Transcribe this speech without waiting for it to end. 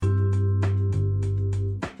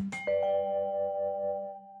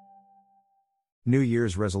New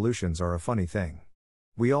Year's resolutions are a funny thing.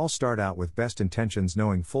 We all start out with best intentions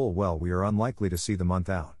knowing full well we are unlikely to see the month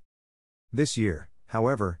out. This year,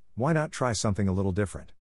 however, why not try something a little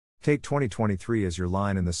different? Take 2023 as your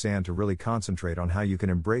line in the sand to really concentrate on how you can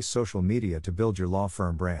embrace social media to build your law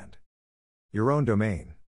firm brand. Your own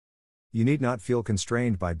domain. You need not feel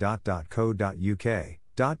constrained by .co.uk,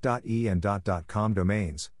 .e and .com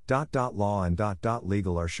domains. .law and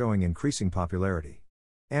 .legal are showing increasing popularity.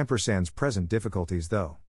 Ampersand's present difficulties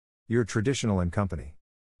though. Your traditional and company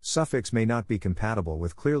suffix may not be compatible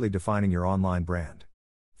with clearly defining your online brand.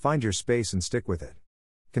 Find your space and stick with it.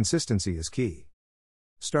 Consistency is key.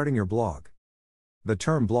 Starting your blog. The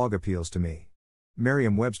term blog appeals to me.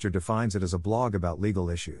 Merriam-Webster defines it as a blog about legal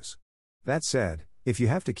issues. That said, if you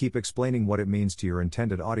have to keep explaining what it means to your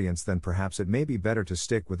intended audience, then perhaps it may be better to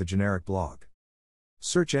stick with a generic blog.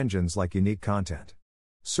 Search engines like unique content.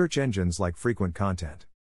 Search engines like frequent content.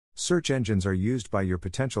 Search engines are used by your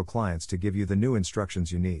potential clients to give you the new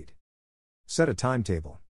instructions you need. Set a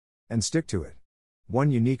timetable. And stick to it.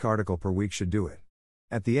 One unique article per week should do it.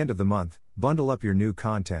 At the end of the month, bundle up your new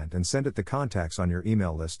content and send it to contacts on your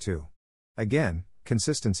email list too. Again,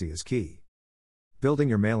 consistency is key. Building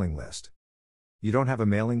your mailing list. You don't have a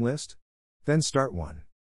mailing list? Then start one.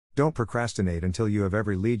 Don't procrastinate until you have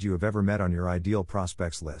every lead you have ever met on your ideal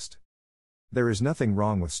prospects list. There is nothing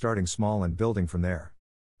wrong with starting small and building from there.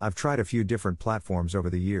 I've tried a few different platforms over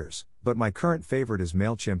the years, but my current favorite is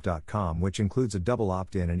MailChimp.com, which includes a double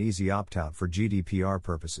opt-in and easy opt-out for GDPR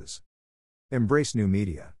purposes. Embrace new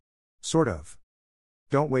media. Sort of.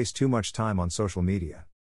 Don't waste too much time on social media.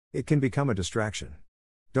 It can become a distraction.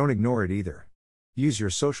 Don't ignore it either. Use your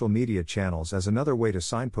social media channels as another way to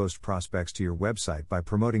signpost prospects to your website by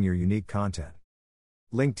promoting your unique content.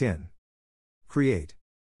 LinkedIn. Create.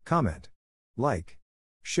 Comment. Like.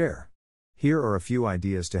 Share. Here are a few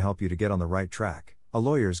ideas to help you to get on the right track. A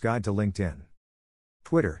Lawyer's Guide to LinkedIn.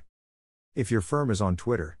 Twitter. If your firm is on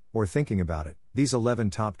Twitter, or thinking about it, these 11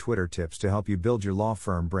 top Twitter tips to help you build your law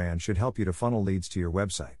firm brand should help you to funnel leads to your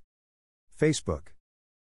website. Facebook.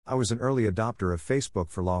 I was an early adopter of Facebook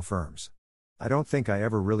for law firms. I don't think I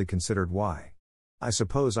ever really considered why. I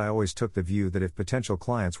suppose I always took the view that if potential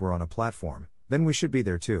clients were on a platform, then we should be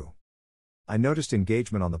there too. I noticed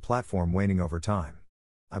engagement on the platform waning over time.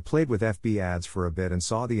 I played with FB ads for a bit and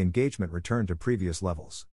saw the engagement return to previous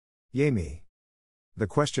levels. Yay me. The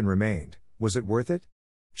question remained, was it worth it?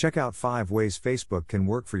 Check out 5 ways Facebook can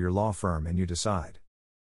work for your law firm and you decide.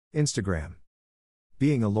 Instagram.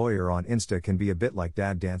 Being a lawyer on Insta can be a bit like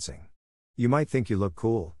dad dancing. You might think you look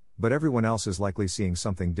cool, but everyone else is likely seeing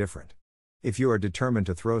something different. If you are determined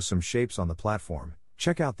to throw some shapes on the platform,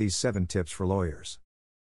 check out these 7 tips for lawyers.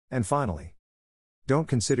 And finally, don't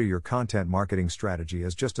consider your content marketing strategy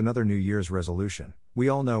as just another New Year's resolution. We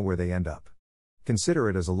all know where they end up. Consider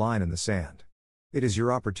it as a line in the sand. It is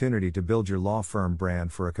your opportunity to build your law firm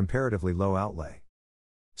brand for a comparatively low outlay.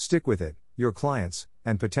 Stick with it, your clients,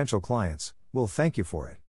 and potential clients, will thank you for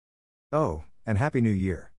it. Oh, and Happy New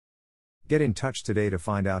Year! Get in touch today to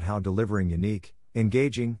find out how delivering unique,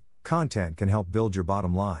 engaging content can help build your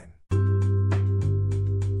bottom line.